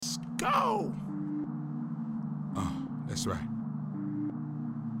Go! That's right.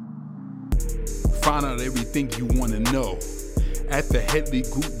 Find out everything you want to know at the Headley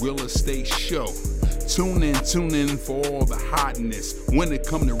Group Real Estate Show. Tune in for all the hotness. When it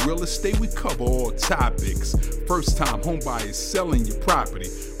come to real estate, we cover all topics. First time home buyers selling your property.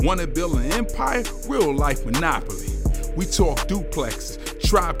 Want to build an empire? Real life monopoly. We talk duplexes,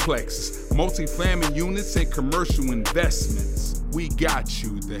 triplexes, multifamily units, and commercial investments. We got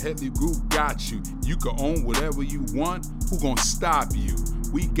you. The Headley Group got you. You can own whatever you want. Who gonna stop you?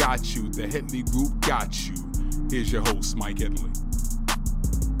 We got you. The Headley Group got you. Here's your host, Mike Headley.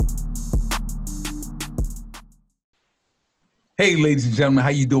 Hey, ladies and gentlemen, how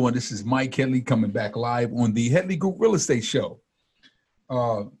you doing? This is Mike Headley coming back live on the Headley Group Real Estate Show.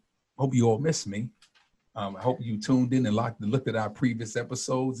 Hope you all missed me. I hope you tuned in and looked at our previous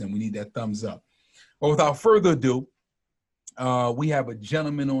episodes, and we need that thumbs up. Well, without further ado, we have a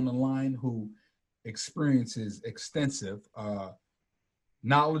gentleman on the line who experiences extensive,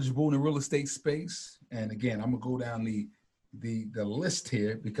 knowledgeable in the real estate space. And again, I'm gonna go down the list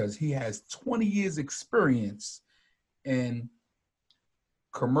here because he has 20 years experience in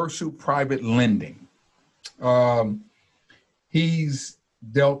commercial private lending. He's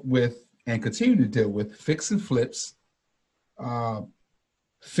dealt with and continue to deal with fix and flips,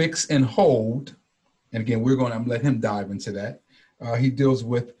 fix and hold. And again, I'm gonna let him dive into that. He deals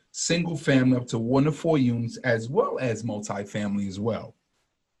with single family up to 1 to 4 units, as well as multifamily as well.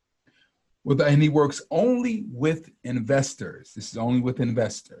 And he works only with investors. This is only with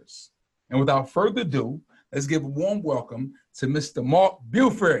investors. And without further ado, let's give a warm welcome to Mr. Mark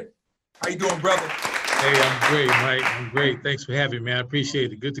Buford. How you doing, brother? Hey, I'm great, Mike. I'm great. Thanks for having me. I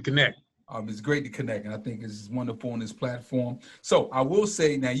appreciate it. Good to connect. It's great to connect, and I think it's wonderful on this platform. So I will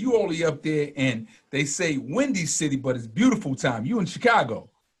say, now you only up there, and they say windy city, but it's beautiful time. You in Chicago?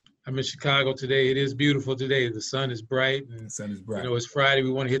 I'm in Chicago today. It is beautiful today. The sun is bright. And, the sun is bright. You know, it's Friday.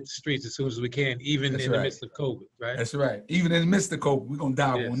 We want to hit the streets as soon as we can, even in the midst of COVID, right? That's right. Even in the midst of COVID, we're going to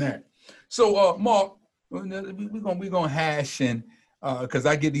dive on that. So, Mark, we're gonna hash and because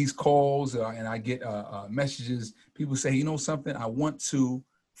I get these calls and I get messages. People say, you know something, I want to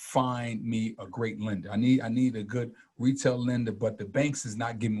find me a great lender. I need a good retail lender, but the banks is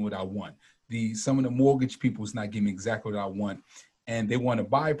not giving me what I want. Some of the mortgage people is not giving me exactly what I want, and they want to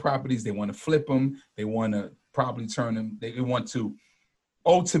buy properties, they want to flip them, they want to probably turn them. They want to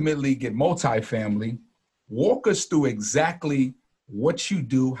ultimately get multifamily. Walk us through exactly what you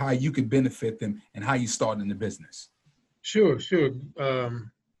do, how you can benefit them, and how you start in the business. Sure.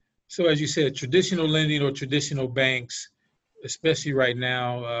 So as you said, traditional lending or traditional banks, especially right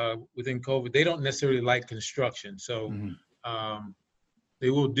now within COVID, they don't necessarily like construction. So they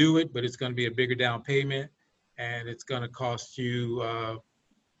will do it, but it's going to be a bigger down payment, and it's going to cost you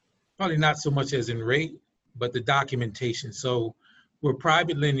probably not so much as in rate, but the documentation. So where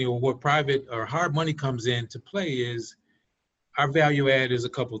private lending or hard money comes into play is our value add is a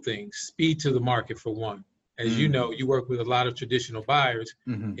couple things. Speed to the market, for one. As you know, you work with a lot of traditional buyers,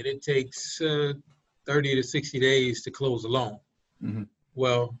 and it takes 30 to 60 days to close a loan.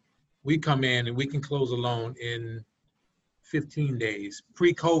 Well, we come in and we can close a loan in 15 days.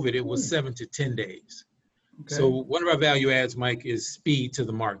 Pre-COVID, it was 7 to 10 days. Okay. So one of our value adds, Mike, is speed to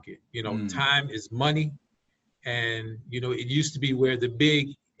the market. You know, time is money. And, you know, it used to be where the big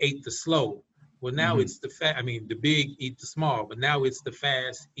ate the slow. Well, now it's the big eat the small, but now it's the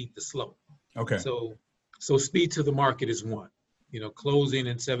fast eat the slow. Okay. So speed to the market is one, you know, closing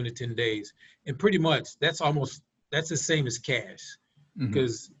in 7 to 10 days. And pretty much that's the same as cash,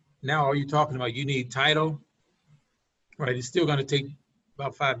 because now all you're talking about, you need title, right? It's still going to take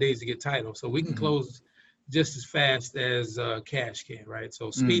about 5 days to get title. So we can close just as fast as cash can, right? So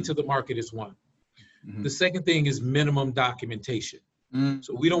speed to the market is one. The second thing is minimum documentation.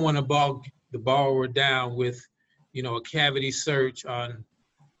 So we don't want to bog the borrower down with, you know, a cavity search on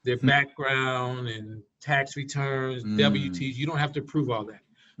their background and tax returns, W-2s. You don't have to prove all that.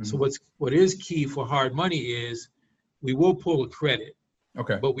 So what is key for hard money is we will pull a credit,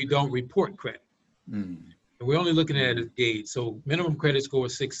 but we don't report credit. And we're only looking at a gauge. So minimum credit score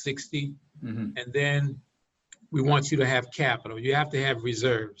is 660, and then we want you to have capital. You have to have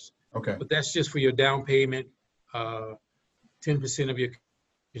reserves. But that's just for your down payment, 10% of your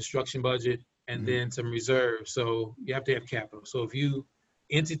construction budget, and then some reserves. So you have to have capital. So if you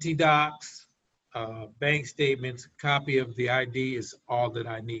entity docs, bank statements, copy of the ID is all that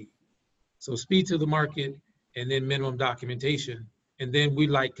I need. So speed to the market, and then minimum documentation, and then we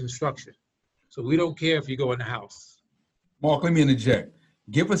like construction. So we don't care if you go in the house. Mark, let me interject.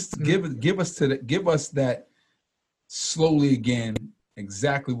 Give us that slowly again.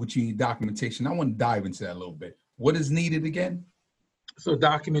 exactly what you need documentation. I want to dive into that a little bit. What is needed again? So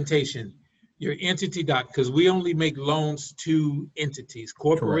documentation, your entity doc, because we only make loans to entities,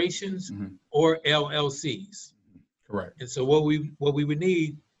 corporations or LLCs. Correct. And so what we would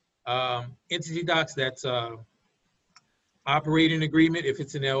need, entity docs, that's operating agreement if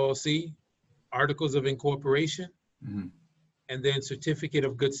it's an LLC, articles of incorporation, and then certificate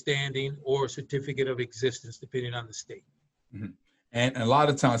of good standing or certificate of existence, depending on the state. And a lot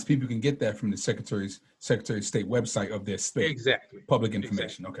of times people can get that from the Secretary of State website of their state. Exactly. Public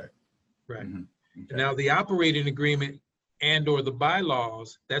information. Exactly. Okay. Right. Okay. Now the operating agreement and or the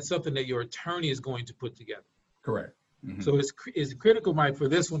bylaws, that's something that your attorney is going to put together. Correct. So it's critical, Mike, for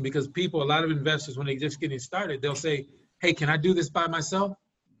this one, because people, a lot of investors, when they're just getting started, they'll say, hey, can I do this by myself?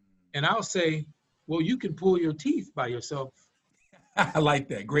 And I'll say, well, you can pull your teeth by yourself. I like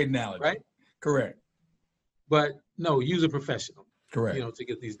that. Great analogy. Right? Correct. But no, use a professional. Correct. You know, to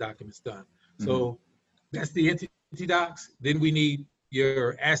get these documents done. So that's the entity docs. Then we need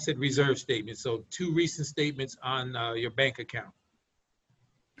your asset reserve statement. So 2 recent statements on your bank account.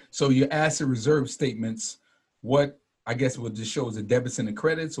 So your asset reserve statements, what I guess will just show is the debits and the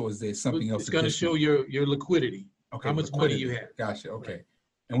credits, or is there something else? It's going to show your liquidity. Okay. How much money you have. Gotcha. Okay. Right.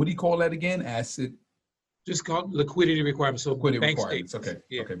 And what do you call that again? Asset. Just called liquidity requirements. So liquidity bank requirements. statements. Okay.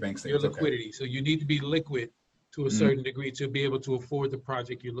 Yeah. Okay. Bank Your statements. liquidity. Okay. So you need to be liquid to a certain degree to be able to afford the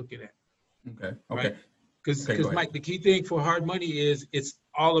project you're looking at. Okay. Okay. Because Mike, the key thing for hard money is it's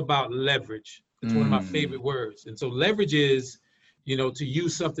all about leverage. It's one of my favorite words. And so leverage is, you know, to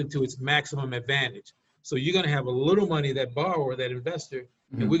use something to its maximum advantage. So you're going to have a little money, that borrower, that investor,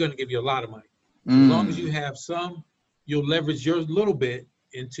 and we're going to give you a lot of money. As long as you have some, you'll leverage your little bit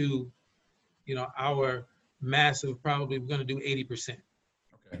into, you know, our massive, probably we're going to do 80%.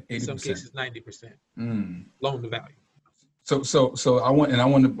 Okay. 80%. In some cases, 90% loan to value. So I want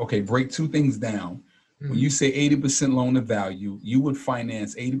to break 2 things down. When you say 80% loan to value, you would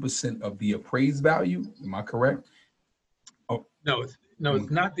finance 80% of the appraised value. Am I correct? Oh no, it's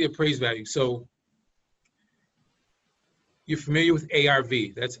not the appraised value. So you're familiar with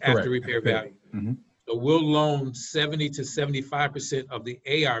ARV? That's after repair value. So we'll loan 70 to 75% of the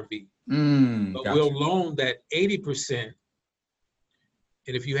ARV, but gotcha. we'll loan that 80%.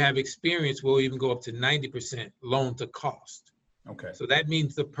 And if you have experience, we'll even go up to 90% loan to cost. Okay. So that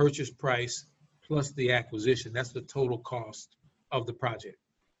means the purchase price plus the acquisition. That's the total cost of the project.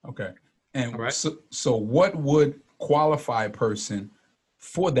 Okay. And so what would qualify a person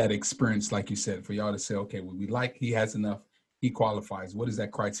for that experience, like you said, for y'all to say, okay, well, he has enough, he qualifies. What does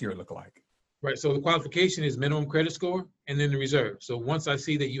that criteria look like? Right. So the qualification is minimum credit score and then the reserve. So once I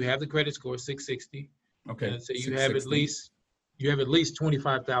see that you have the credit score, 660, okay, and so you have at least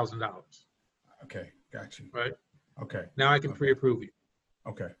 $25,000. Okay, got you. Right. Okay. Now I can pre-approve you.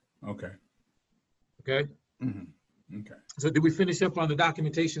 Okay. Okay. Okay. Okay. So did we finish up on the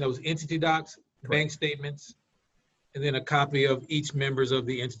documentation? That was entity docs, bank statements, and then a copy of each members of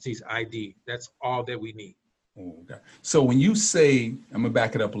the entity's ID. That's all that we need. Okay. So when you say, I'm gonna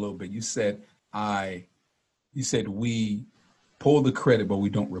back it up a little bit. You said we pull the credit, but we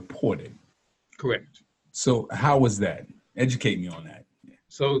don't report it. Correct. So how was that? Educate me on that.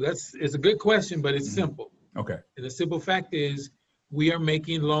 So it's a good question, but it's simple. Okay. And the simple fact is, we are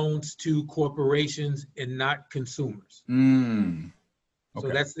making loans to corporations and not consumers. Okay. So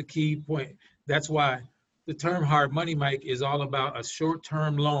that's the key point. That's why the term hard money, Mike, is all about a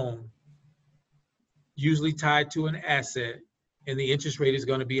short-term loan, usually tied to an asset, and the interest rate is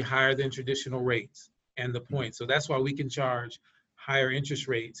going to be higher than traditional rates and the points. So that's why we can charge higher interest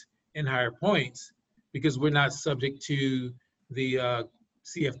rates and higher points, because we're not subject to the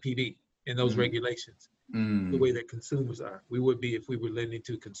CFPB and those regulations the way that consumers are. We would be if we were lending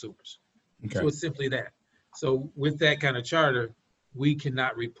to consumers. Okay. So it's simply that. So with that kind of charter, we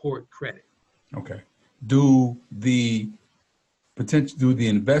cannot report credit. Okay. Do the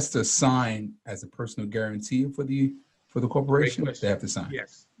investor sign as a personal guarantee for the corporation? They have to sign.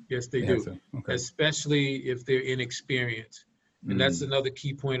 Yes, they do. Okay. Especially if they're inexperienced. And that's another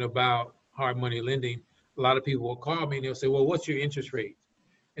key point about hard money lending. A lot of people will call me and they'll say, well, what's your interest rate?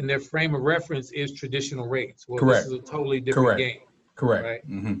 And their frame of reference is traditional rates. Well, Correct. This is a totally different game. Correct.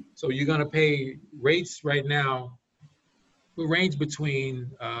 Right? So you're going to pay rates right now will range between,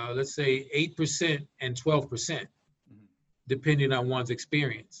 let's say, 8% and 12%, depending on one's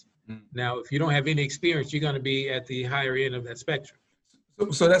experience. Now, if you don't have any experience, you're going to be at the higher end of that spectrum.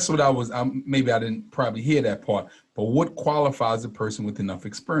 So that's what I was, maybe I didn't probably hear that part, but what qualifies a person with enough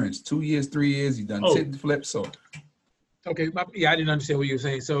experience? 2 years, 3 years, you've done tit and flip, so. Okay, yeah, I didn't understand what you were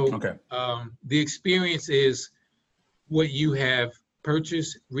saying. So the experience is what you have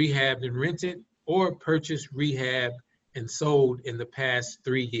purchased, rehabbed, and rented, or purchased, rehabbed, and sold in the past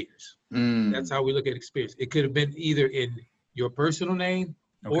 3 years. That's how we look at experience. It could have been either in your personal name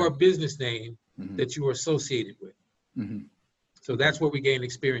or a business name that you were associated with. So that's where we gain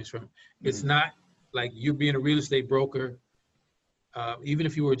experience from. It's not like you being a real estate broker. Even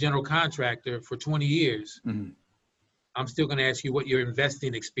if you were a general contractor for 20 years, I'm still going to ask you what your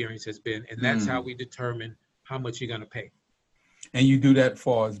investing experience has been. And that's how we determine how much you're going to pay. And you do that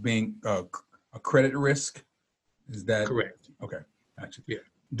for as being a credit risk? Is that correct? Okay, gotcha. Yeah.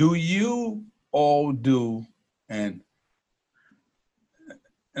 Do you all do, and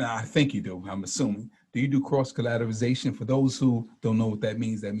I think you do, I'm assuming, do you do cross collateralization? For those who don't know what that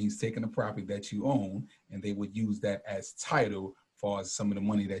means taking a property that you own and they would use that as title for some of the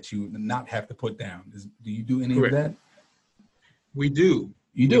money that you not have to put down. Do you do any Correct. of that? We do.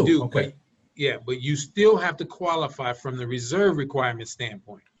 You do? We do. Okay. But you still have to qualify from the reserve requirement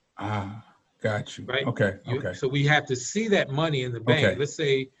standpoint. Got you. Right. Okay. So we have to see that money in the bank. Okay. Let's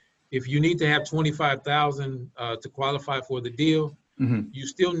say if you need to have 25,000 to qualify for the deal, you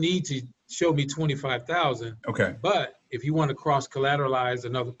still need to show me 25,000. Okay. But if you want to cross collateralize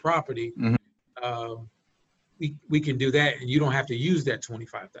another property, we can do that, and you don't have to use that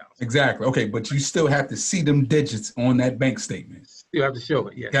 25,000. Exactly. Okay, but you still have to see them digits on that bank statement. You have to show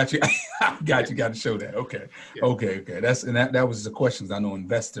it. Yeah. Got you. Got you. Got to show that. Okay. Yeah. Okay. That was the questions I know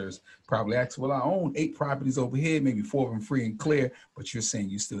investors probably ask. Well, I own 8 properties over here, maybe 4 of them free and clear, but you're saying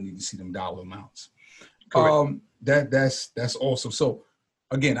you still need to see them dollar amounts. Correct. That's awesome. So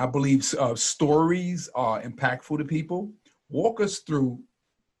again, I believe stories are impactful to people. Walk us through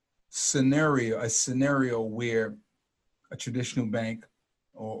a scenario where a traditional bank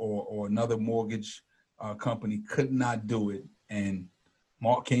or another mortgage company could not do it, and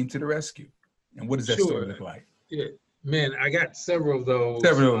Mark came to the rescue. And what does that story look like? Yeah, man, I got several of those.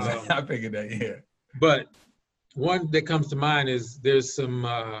 I figured that. Yeah. But one that comes to mind is there's some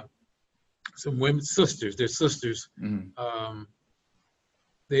women sisters. They're sisters. They're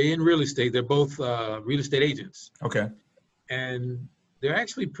in real estate. They're both real estate agents. Okay. And they're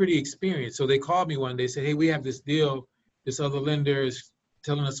actually pretty experienced. So they called me one day, said, hey, we have this deal. This other lender is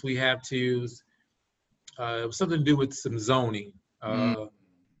telling us we have to, it was something to do with some zoning that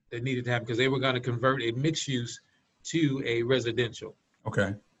needed to happen because they were going to convert a mixed use to a residential.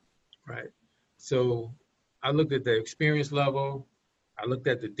 Okay. Right. So I looked at the experience level. I looked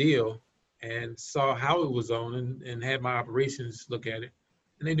at the deal and saw how it was zoned and had my operations look at it.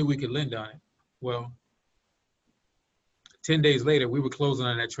 And they knew we could lend on it. Well, 10 days later, we were closing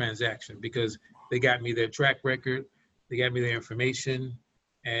on that transaction because they got me their track record, they got me their information,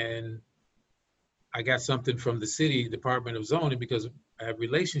 and I got something from the city Department of Zoning because I have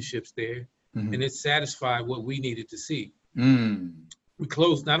relationships there, and it satisfied what we needed to see. We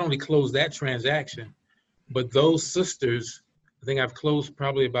not only closed that transaction, but those sisters, I think I've closed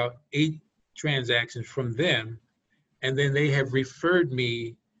probably about 8 transactions from them, and then they have referred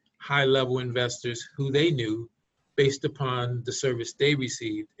me high-level investors who they knew based upon the service they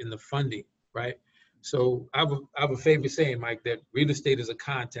received in the funding, right? So I have a favorite saying, Mike, that real estate is a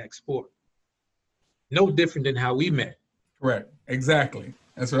contact sport. No different than how we met. Right, exactly.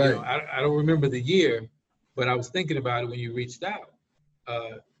 That's right. I don't remember the year, but I was thinking about it when you reached out.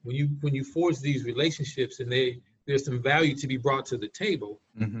 When you forge these relationships and there's some value to be brought to the table,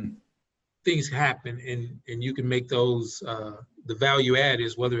 things happen and you can make those, the value add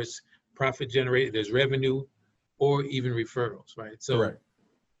is whether it's profit generated, there's revenue, or even referrals, right? So correct.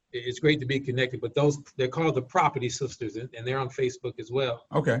 It's great to be connected, but they're called the Property Sisters, and they're on Facebook as well.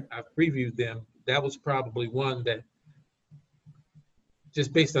 Okay. I've previewed them. That was probably one that,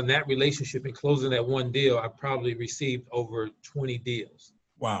 just based on that relationship and closing that one deal, I probably received over 20 deals.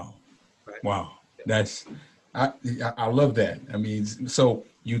 Wow. Right? Wow. I love that. I mean, so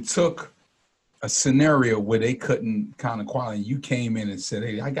you took a scenario where they couldn't kind of qualify, and you came in and said,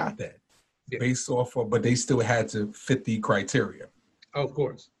 hey, I got that. Yeah. Based off of, but they still had to fit the criteria. Oh, of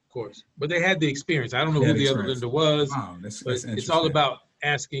course. But they had the experience. I don't know who the other lender was. Wow, that's it's all about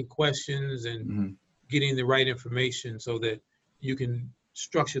asking questions and getting the right information so that you can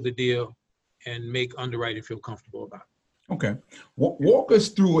structure the deal and make underwriting feel comfortable about it. Okay. Walk us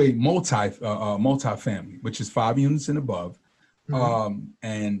through a multifamily, which is 5 units and above,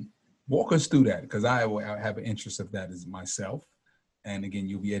 and walk us through that, because I have an interest of that as myself. And again,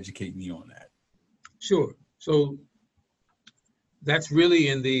 you'll be educating me on that. Sure. So that's really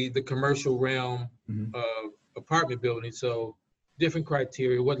in the commercial realm of apartment building. So different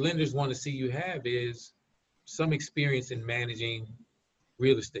criteria. What lenders want to see you have is some experience in managing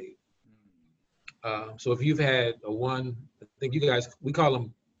real estate. So if you've had a 1, a think you guys, we call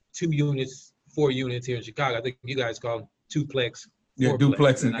them 2 units, 4 units here in Chicago. I think you guys call them twoplex. Yeah,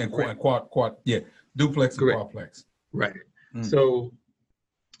 duplex and quad. Yeah, duplex and quadplex. Right. So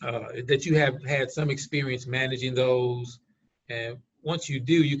that you have had some experience managing those, and once you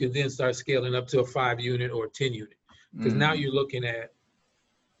do, you can then start scaling up to a 5 unit or 10 unit, because now you're looking at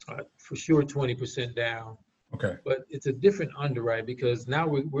for sure 20% down. Okay. But it's a different underwrite, because now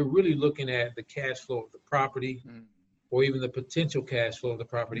we're really looking at the cash flow of the property, or even the potential cash flow of the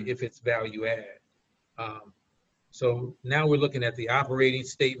property if it's value add. So now we're looking at the operating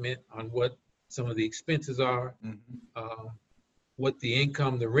statement on what some of the expenses are, what the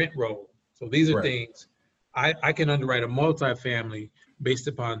income, the rent roll. So these are things I can underwrite a multifamily based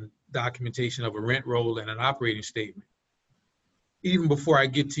upon documentation of a rent roll and an operating statement, even before I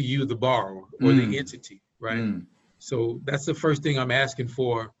get to you, the borrower or the entity, right? So that's the first thing I'm asking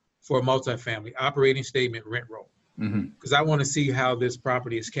for a multifamily: operating statement, rent roll, because I want to see how this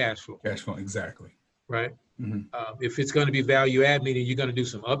property is cash flow. Cash flow, exactly. Right. If it's going to be value add, meaning you're going to do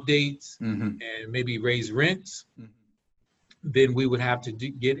some updates and maybe raise rents, then we would have to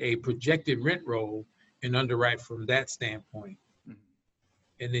get a projected rent roll and underwrite from that standpoint.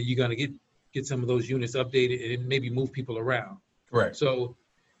 And then you're going to get some of those units updated and maybe move people around. Correct. So,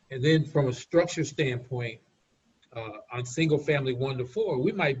 and then from a structure standpoint, on single family 1 to 4,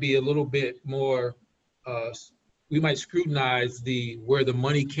 we might be a little bit more, we might scrutinize where the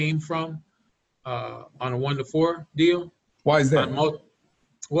money came from on a 1 to 4 deal. Why is that?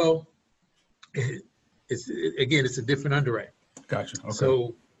 Well, it's a different underwrite. Gotcha. Okay.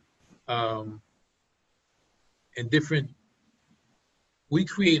 So, we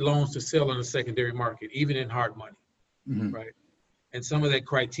create loans to sell on the secondary market, even in hard money, right? And some of that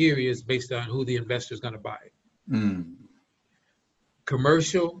criteria is based on who the investor is going to buy it.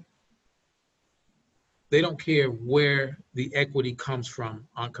 Commercial, they don't care where the equity comes from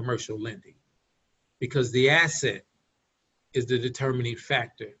on commercial lending, because the asset is the determining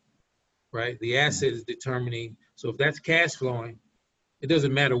factor, right? The asset is determining. So if that's cash flowing, it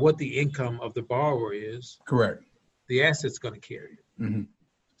doesn't matter what the income of the borrower is. Correct. The asset's going to carry it.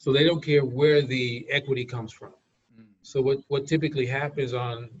 So they don't care where the equity comes from. So what typically happens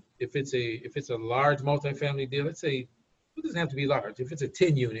if it's a large multifamily deal, let's say, it doesn't have to be large. If it's a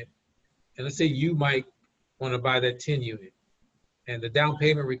 10 unit, and let's say you might want to buy that 10 unit, and the down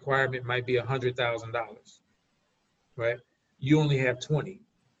payment requirement might be $100,000, right? You only have 20.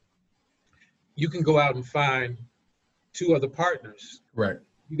 You can go out and find 2 other partners. Right.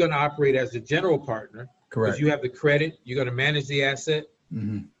 You're going to operate as the general partner. Correct. Because you have the credit, you're going to manage the asset,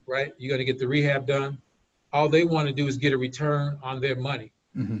 right? You're going to get the rehab done. All they want to do is get a return on their money.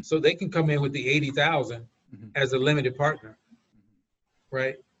 So they can come in with the 80,000 as a limited partner,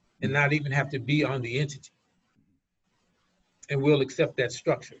 right? And not even have to be on the entity. And we'll accept that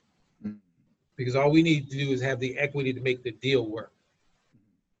structure, because all we need to do is have the equity to make the deal work.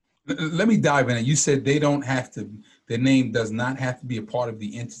 Let me dive in. You said they don't have to, their name does not have to be a part of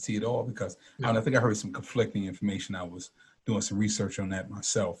the entity at all, because I think I heard some conflicting information. I was doing some research on that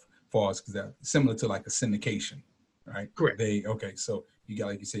myself, because that's similar to like a syndication, right? Correct. So you got,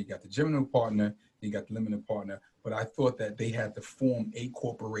 like you said, you got the general partner, you got the limited partner, but I thought that they had to form a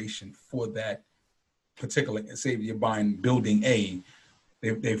corporation for that particular, say you're buying building A,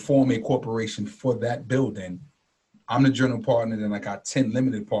 they form a corporation for that building. I'm the general partner, and I got 10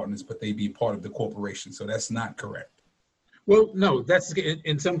 limited partners, but they be part of the corporation. So that's not correct. Well, no, that's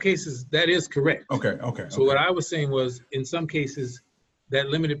in some cases that is correct. Okay. So what I was saying was, in some cases, that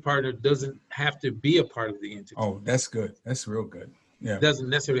limited partner doesn't have to be a part of the entity. Oh, that's good. That's real good. Yeah. It doesn't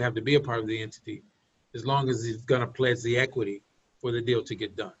necessarily have to be a part of the entity, as long as he's going to pledge the equity for the deal to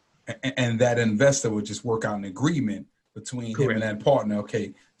get done. And that investor would just work out an agreement between him and that partner.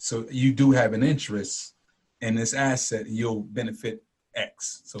 Okay, so you do have an interest in this asset, you'll benefit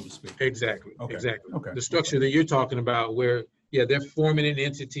X, so to speak. Exactly. Okay. Exactly. Okay. The structure that you're talking about, where they're forming an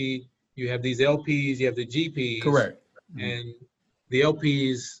entity. You have these LPs, you have the GPs. Correct. And the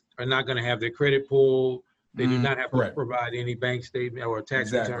LPs are not going to have their credit pulled. They do not have to provide any bank statement or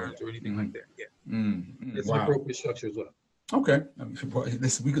tax returns or anything like that. Yeah. It's an appropriate structure as well. Okay.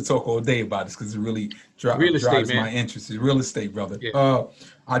 Listen, we could talk all day about this, because it really drives my interest. It's real estate, brother. Yeah.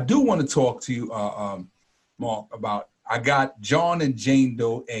 I do want to talk to you, Mark, about, I got John and Jane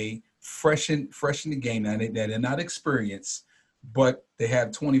Doe fresh in the game. Now they're not experienced, but they have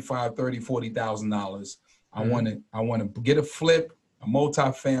 $25,000, $30,000, $40,000. I want to get a flip, a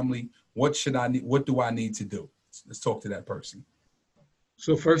multifamily. What should I need? What do I need to do? Let's talk to that person.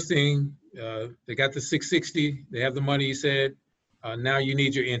 So first thing, they got the 660. They have the money, you said. Now you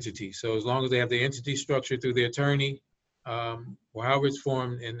need your entity. So as long as they have the entity structured through the attorney, or however it's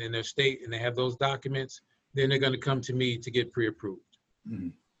formed in their state, and they have those documents, then they're going to come to me to get pre-approved.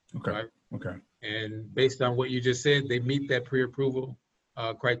 Okay. Right? Okay. And based on what you just said, they meet that pre-approval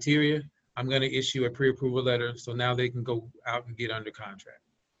criteria. I'm going to issue a pre-approval letter, so now they can go out and get under contract.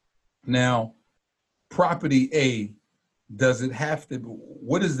 Now, property A, does it have to?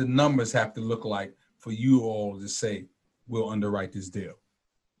 What does the numbers have to look like for you all to say we'll underwrite this deal?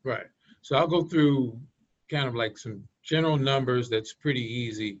 Right. So I'll go through kind of like some general numbers. That's pretty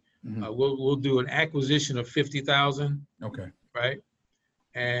easy. We'll do an acquisition of 50,000. Okay. Right.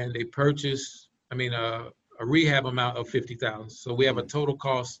 And a purchase. A rehab amount of 50,000. So we have a total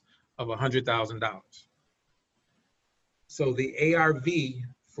cost of $100,000. So the ARV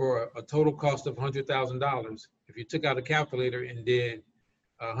for a total cost of $100,000, if you took out a calculator and did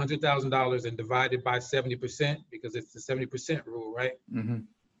 $100,000 and divided by 70%, because it's the 70% rule, right?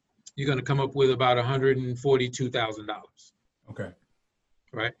 You're going to come up with about $142,000. Okay.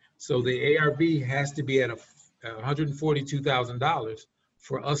 Right. So the ARV has to be at $142,000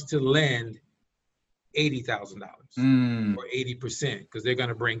 for us to lend $80,000 or 80%, because they're going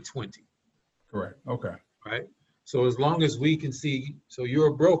to bring 20. Correct. Okay. Right. So as long as we can see, so you're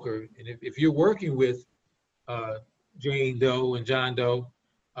a broker, and if you're working with Jane Doe and John Doe,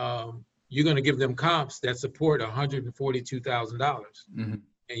 you're going to give them comps that support $142,000. And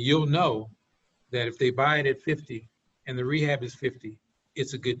you'll know that if they buy it at 50 and the rehab is 50,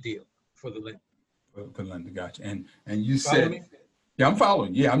 it's a good deal for the lender. For the lender, gotcha. And you Follow said, me? yeah, I'm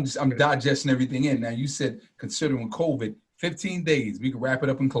following. Yeah, I'm digesting everything in. Now you said, considering COVID, 15 days, we can wrap it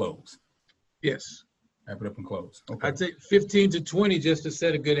up and close. Yes. Wrap it up and close. Okay. I'd say 15 to 20 just to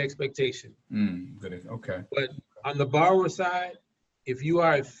set a good expectation. Good. Okay. But on the borrower side, if you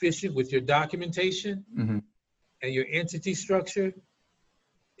are efficient with your documentation and your entity structure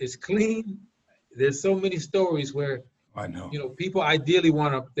is clean, there's so many stories where I know, people ideally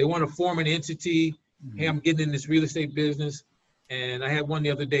want to form an entity. Hey, I'm getting in this real estate business, and I had one the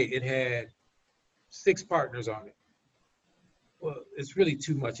other day. It had 6 partners on it. Well, it's really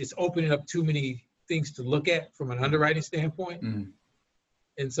too much. It's opening up too many things to look at from an underwriting standpoint.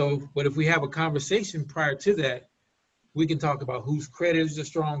 And so, but if we have a conversation prior to that, we can talk about whose credit is the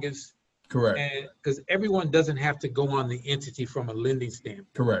strongest. Correct. And because everyone doesn't have to go on the entity from a lending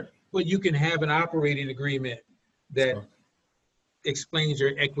standpoint. Correct. But you can have an operating agreement that explains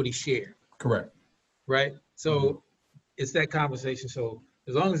your equity share. Correct. Right. So it's that conversation. So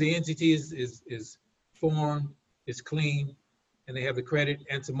as long as the entity is formed, it's clean, and they have the credit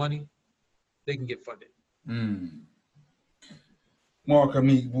and some money, they can get funded. Mark,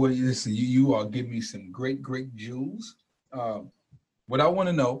 listen, you are giving me some great jewels. What I want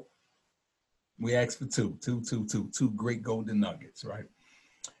to know, we asked for two great golden nuggets, right?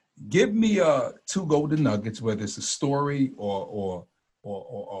 Give me 2 golden nuggets, whether it's a story or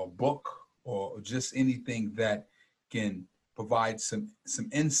a book or just anything that can provide some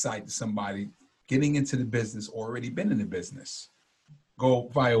insight to somebody getting into the business or already been in the business. Go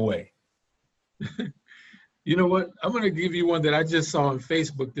fire away. You know what? I'm going to give you one that I just saw on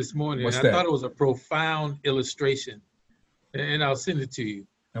Facebook this morning. What's and that? I thought it was a profound illustration, and I'll send it to you.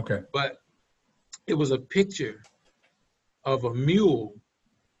 Okay. But it was a picture of a mule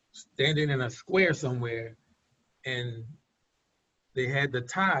standing in a square somewhere, and they had the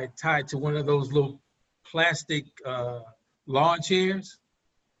tie tied to one of those little plastic lawn chairs.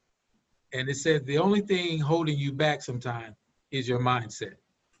 And it said, the only thing holding you back sometimes is your mindset.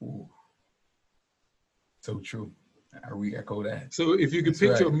 Ooh. So true. I re-echo that. So if you could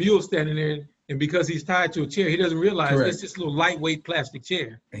picture a mule standing there, and because he's tied to a chair, he doesn't realize it's just a little lightweight plastic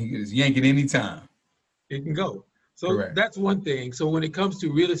chair. And he can just yank it anytime. It can go. So that's one thing. So when it comes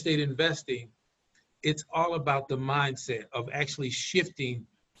to real estate investing, it's all about the mindset of actually shifting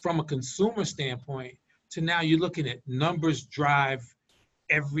from a consumer standpoint to now you're looking at numbers drive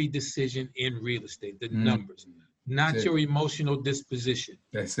every decision in real estate, the numbers, not your emotional disposition.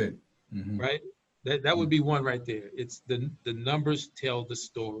 That's it. Right? That would be one right there. It's the numbers tell the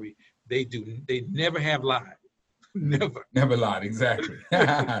story. They never have lied. Never lied. Exactly.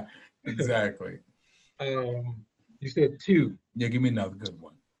 Exactly. You said 2. Yeah, give me another good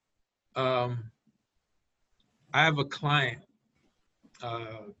one. I have a client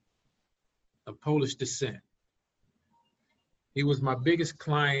of Polish descent. He was my biggest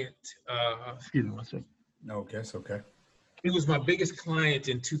client. Excuse me one second. No, that's okay. He was my biggest client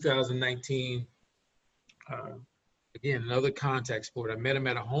in 2019. Again, another contact sport. I met him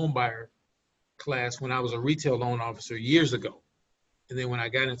at a home buyer class when I was a retail loan officer years ago. And then when I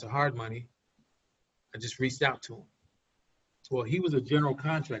got into hard money, I just reached out to him. Well, he was a general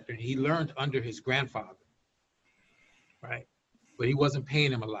contractor, and he learned under his grandfather. right? But he wasn't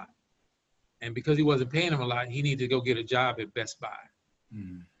paying him a lot. And because he wasn't paying him a lot, he needed to go get a job at Best Buy.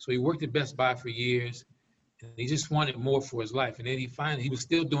 So he worked at Best Buy for years, and he just wanted more for his life. And then he was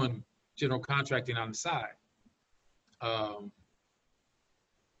still doing general contracting on the side. And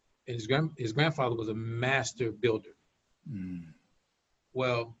his grandfather was a master builder.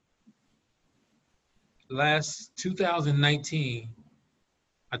 Well, last 2019,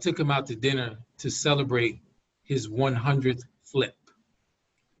 I took him out to dinner to celebrate his 100th flip.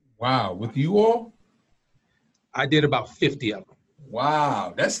 Wow, with you all? I did about 50 of them.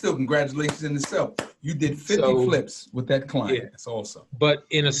 Wow, that's still congratulations in itself. You did 50 flips with that client. Yeah. That's awesome. But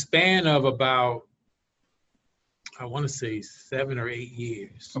in a span of about, I want to say 7 or 8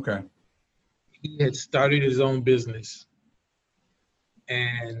 years. Okay. He had started his own business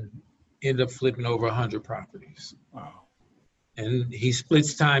and ended up flipping over 100 properties. Wow. And he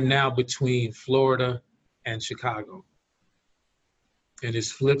splits time now between Florida and Chicago. And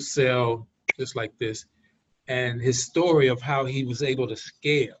his flips sell just like this. And his story of how he was able to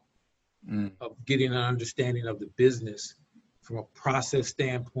scale, of getting an understanding of the business from a process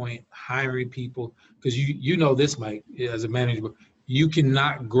standpoint, hiring people. Because you know this, Mike, as a manager, you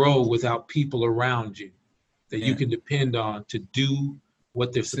cannot grow without people around you that you can depend on to do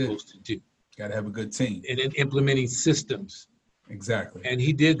what they're supposed to do. Got to have a good team. And then implementing systems. Exactly. And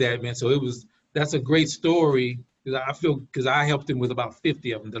he did that, man. So that's a great story, because I helped him with about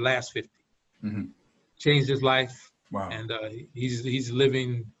 50 of them, the last 50. Changed his life. Wow. And he's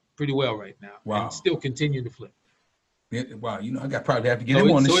living pretty well right now. Wow. And still continuing to flip. Yeah, wow. You know, probably have to get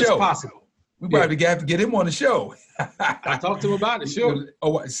him on the show. So it's possible. We probably have to get him on the show. I talked to him about it, sure.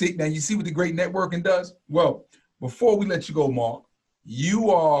 Oh, see, now you see what the great networking does? Well, before we let you go, Mark,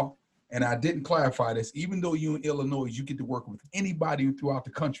 you are, and I didn't clarify this, even though you're in Illinois, you get to work with anybody throughout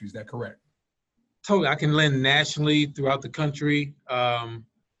the country. Is that correct? Totally. I can lend nationally throughout the country.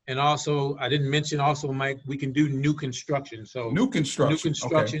 And also, I didn't mention also, Mike, we can do new construction. So new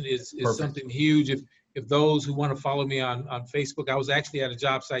construction is something huge. If those who want to follow me on Facebook, I was actually at a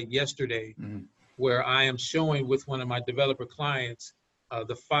job site yesterday where I am showing with one of my developer clients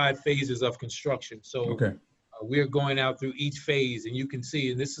the 5 phases of construction. So we're going out through each phase, and you can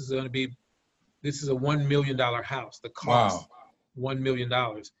see, and this is a $1 million house. The cost, $1 million,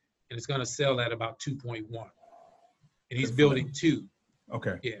 and it's going to sell at about 2.1. And he's building 2.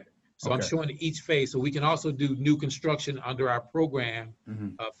 Okay. Yeah. So I'm showing each phase. So we can also do new construction under our program,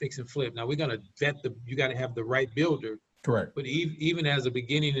 Fix and Flip. Now we're going to vet you got to have the right builder. Correct. But even as a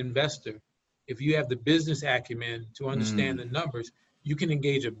beginning investor, if you have the business acumen to understand the numbers, you can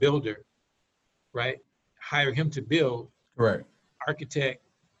engage a builder, right? Hire him to build, correct, architect,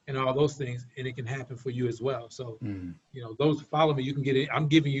 and all those things, and it can happen for you as well. So, you know, those who follow me, you can get it. I'm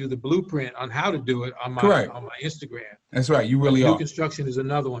giving you the blueprint on how to do it on my Instagram. That's right. You really are. New construction is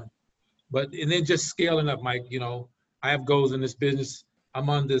another one. And then just scaling up, Mike, you know, I have goals in this business. I'm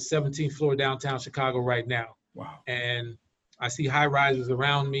on the 17th floor downtown Chicago right now. Wow. And I see high rises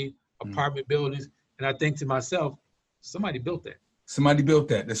around me, apartment buildings. And I think to myself, somebody built that. Somebody built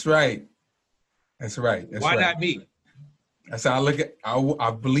that. That's right. That's right. Why not me? That's how I look at.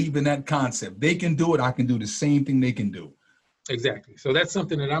 I believe in that concept. They can do it. I can do the same thing they can do. Exactly. So that's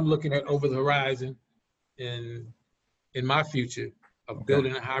something that I'm looking at over the horizon in my future of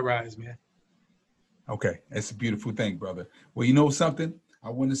building a high rise, man. Okay. That's a beautiful thing, brother. Well, you know something? I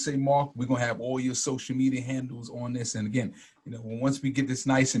want to say, Mark, we're going to have all your social media handles on this. And again, you know, once we get this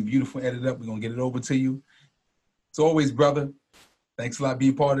nice and beautiful edited up, we're going to get it over to you. As always, brother, thanks a lot for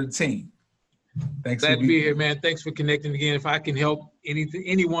being part of the team. Thanks. Glad to be here, man. Thanks for connecting again. If I can help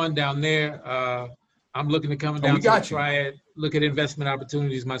anyone down there, I'm looking to come down to the Triad, look at investment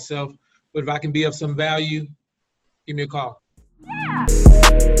opportunities myself. But if I can be of some value, give me a call.